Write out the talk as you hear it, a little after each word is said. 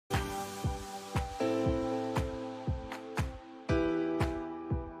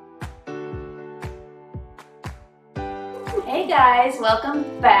Hey guys,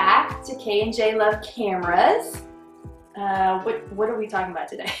 welcome back to K&J Love Cameras. What are we talking about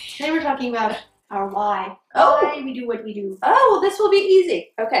today? Today we're talking about our why. Oh. Why we do what we do. Oh, well this will be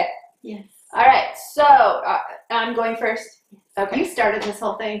easy. Okay. Yes. All right, so I'm going first. Okay. You started this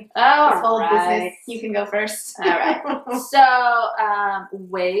whole thing. Oh, this whole business. You can go first. All right. So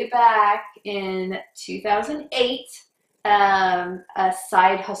way back in 2008, a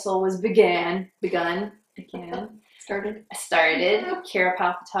side hustle was begun again. I started Kara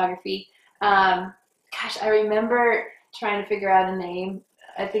Powell Photography. Gosh, I remember trying to figure out a name.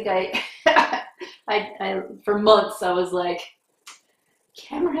 I think I for months I was like,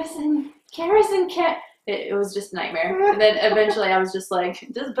 Cameras and it was just a nightmare. And then eventually I was just like,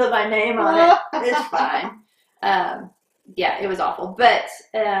 just put my name on it. It's fine. Yeah, it was awful. But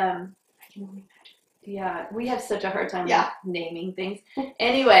I can only imagine. Yeah, we have such a hard time with naming things.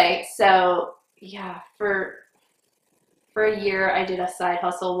 Anyway, so yeah, for a year I did a side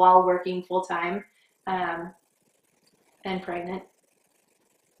hustle while working full time, and pregnant.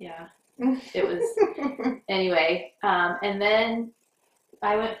 Yeah, it was anyway. And then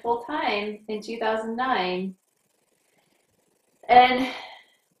I went full time in 2009, and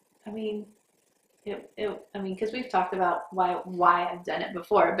I mean, because we've talked about why I've done it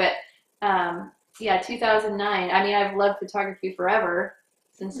before, but yeah, 2009. I mean, I've loved photography forever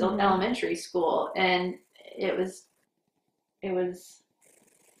since elementary school, and it was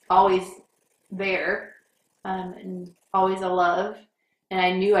always there, and always a love. And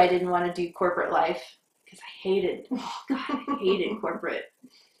I knew I didn't want to do corporate life because I hated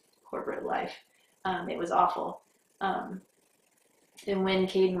corporate life. It was awful. And when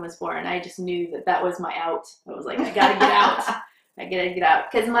Caden was born, I just knew that was my out. I was like, I gotta get out. I gotta get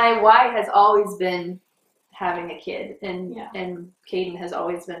out, because my why has always been having a kid, and Caden has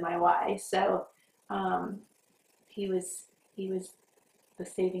always been my why. So he was the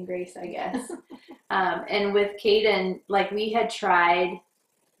saving grace, I guess. And with Caden, like, we had tried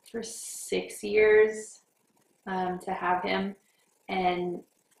for 6 years to have him, and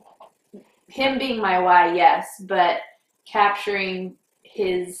him being my why, yes, but capturing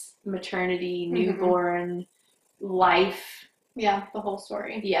his maternity, newborn life. Yeah, the whole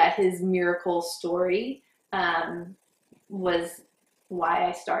story. Yeah, his miracle story was why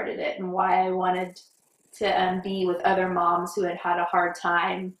I started it, and why I wanted to be with other moms who had had a hard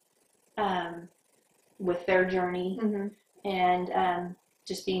time with their journey, and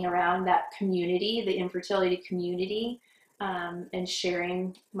just being around that community, the infertility community, and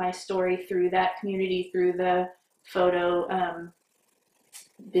sharing my story through that community, through the photo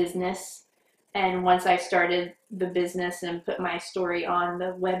business. And once I started the business and put my story on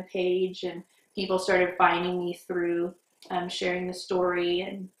the web page, and people started finding me through sharing the story,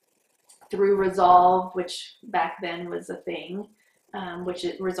 and through Resolve, which back then was a thing,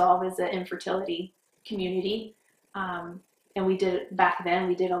 Resolve is an infertility community. And we did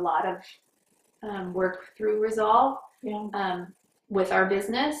a lot of work through Resolve with our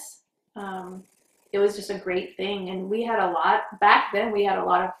business. It was just a great thing, and we had a lot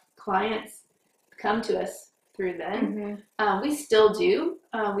of clients come to us through then. We still do.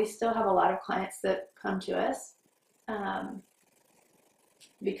 We still have a lot of clients that come to us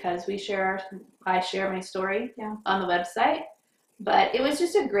because I share my story on the website. But it was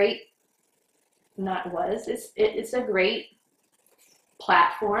just a great, it's a great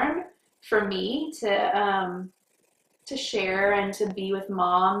platform for me to share and to be with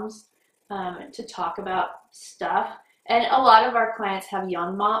moms, to talk about stuff. And a lot of our clients have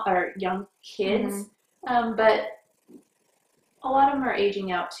young kids, but a lot of them are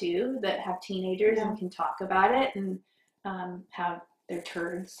aging out too, that have teenagers and can talk about it, and have their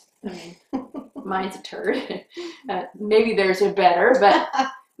turds. I mean, mine's a turd. Maybe theirs are better, but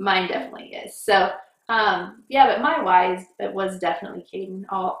mine definitely is. So yeah, but my why was definitely Caden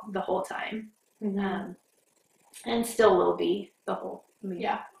the whole time, and still will be the whole.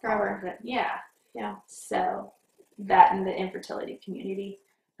 Forever. Yeah. So that, and the infertility community,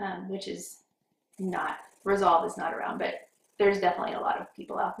 which is not, Resolve is not around, but there's definitely a lot of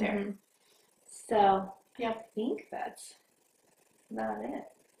people out there. So I think that's about it.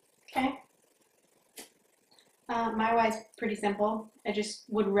 Okay. My why is pretty simple. I just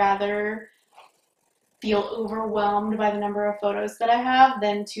would rather feel overwhelmed by the number of photos that I have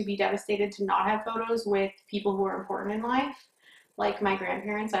than to be devastated to not have photos with people who are important in life. Like my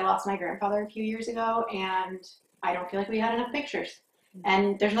grandparents. I lost my grandfather a few years ago, and I don't feel like we had enough pictures.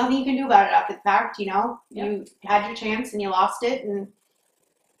 And there's nothing you can do about it after the fact, you had your chance and you lost it, and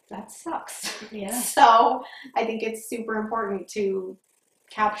that sucks. Yeah. So I think it's super important to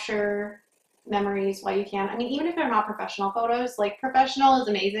capture memories while you can. I mean, even if they're not professional photos, like professional is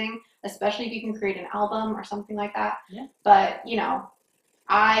amazing, especially if you can create an album or something like that. Yeah. But, you know,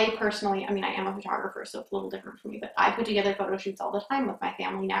 I personally, I mean, I am a photographer, so it's a little different for me, but I put together photo shoots all the time with my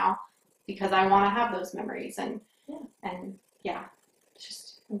family now because I want to have those memories, and yeah, it's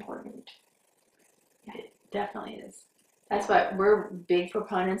just important. Yeah, it definitely is. That's what we're big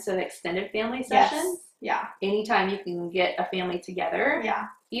proponents of, extended family sessions. Yeah. Anytime you can get a family together. Yeah.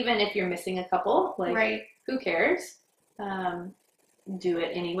 Even if you're missing a couple, like, who cares? Do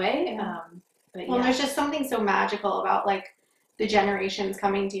it anyway. Yeah. But well, there's just something so magical about, like, the generations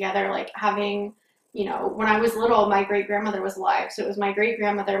coming together, like having, you know, when I was little, my great grandmother was alive, so it was my great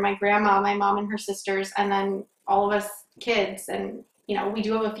grandmother, my grandma, my mom and her sisters, and then all of us kids. And, you know, we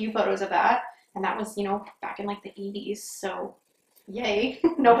do have a few photos of that, and that was, you know, back in like the 80s, so yay.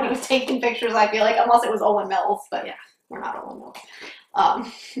 Nobody was taking pictures, I feel like, unless it was Owen Mills, but yeah, we're not Owen Mills.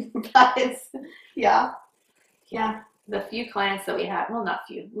 But it's, yeah. The few clients that we have, well, not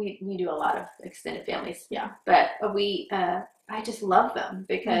few, we do a lot of extended families. Yeah. But I just love them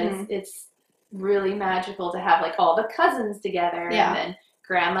because it's really magical to have, like, all the cousins together, and then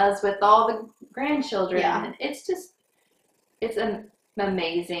grandmas with all the grandchildren, and it's just, it's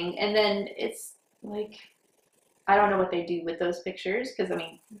amazing. And then it's like, I don't know what they do with those pictures, because I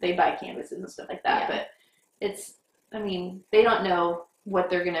mean, they buy canvases and stuff like that, but it's, I mean, they don't know what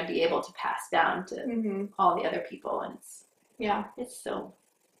they're going to be able to pass down to all the other people, and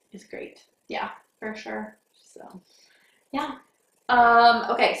it's great. Yeah, for sure. So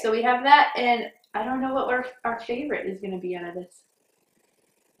okay, so we have that, and I don't know what our favorite is going to be out of this.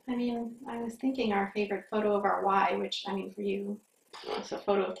 I mean, I was thinking our favorite photo of our Y, which, I mean, for you, it's a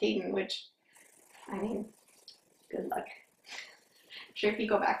photo of Caden, which, I mean, good luck. I'm sure if you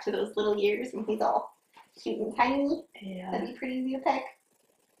go back to those little years and he's all cute and tiny, that'd be pretty easy to pick.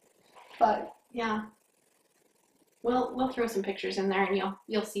 But yeah, we'll throw some pictures in there, and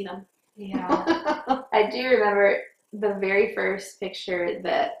you'll see them. Yeah. I do remember the very first picture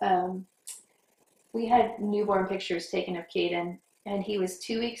that we had newborn pictures taken of Caden, and he was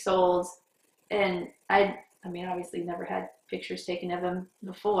 2 weeks old, and I mean, obviously never had pictures taken of him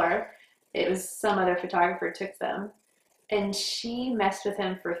before. It was some other photographer took them, and she messed with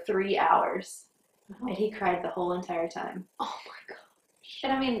him for 3 hours, and he cried the whole entire time. Oh my gosh.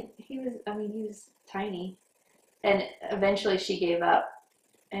 And I mean, he was tiny, and eventually she gave up,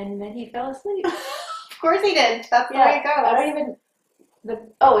 and then he fell asleep. Of course he did. That's the way it goes. I don't even.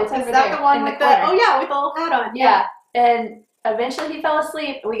 It's over there. Is that the one with the? Oh yeah, with the little hat on. Yeah. And eventually he fell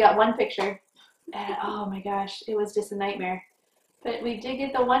asleep. We got one picture, and oh my gosh, it was just a nightmare. But we did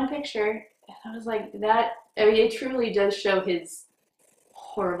get the one picture, and I was like, that. I mean, it truly does show his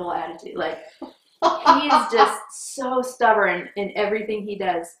horrible attitude. Like, he is just so stubborn in everything he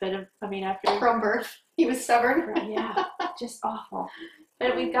does. But I mean, after from birth, he was stubborn. Yeah, just awful.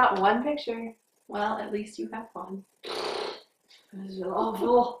 But we got one picture. Well, at least you have fun. It was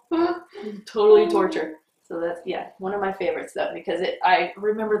awful. Totally torture. So that's, one of my favorites, though, because I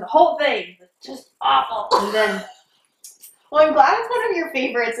remember the whole thing. It was just awful. And then, well, I'm glad it's one of your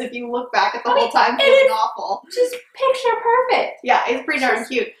favorites if you look back at the whole time feeling awful. Just picture perfect. Yeah, it's pretty darn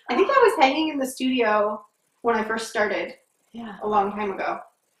cute. I think I was hanging in the studio when I first started. Yeah. A long time ago.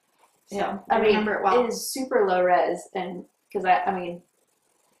 So I remember it well. It is super low res, and because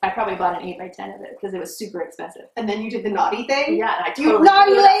I probably bought an 8x10 of it because it was super expensive. And then you did the naughty thing? Yeah, and I totally you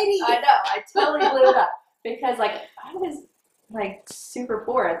naughty lady! I know, I totally blew it up. Because, like, I was, like, super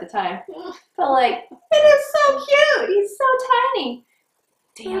poor at the time. But, like, it is so cute! He's so tiny!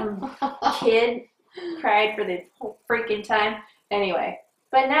 Damn kid cried for the whole freaking time. Anyway,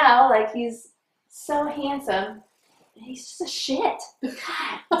 but now, like, he's so handsome. He's just a shit.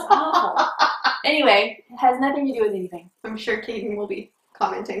 God, it's awful. Anyway, it has nothing to do with anything. I'm sure Caden will be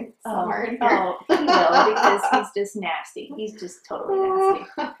commenting somewhere in here. Oh, he will, because he's just nasty. He's just totally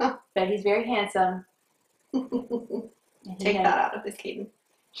nasty. But he's very handsome. Take that out of this, Caden.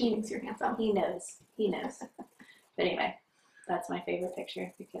 He thinks you're handsome. He knows. He knows. But anyway, that's my favorite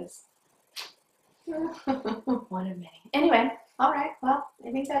picture because one of many. Anyway, all right. Well,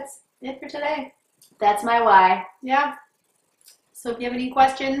 I think that's it for today. That's my why. Yeah. So if you have any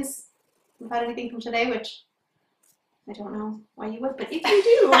questions about anything from today, which I don't know why you would, but if you do,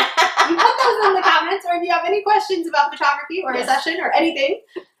 you put those in the comments, or if you have any questions about photography or a session or anything,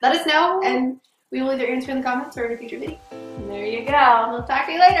 let us know, and we will either answer in the comments or in a future video. There you go. We'll talk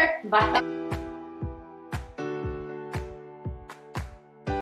to you later. Bye.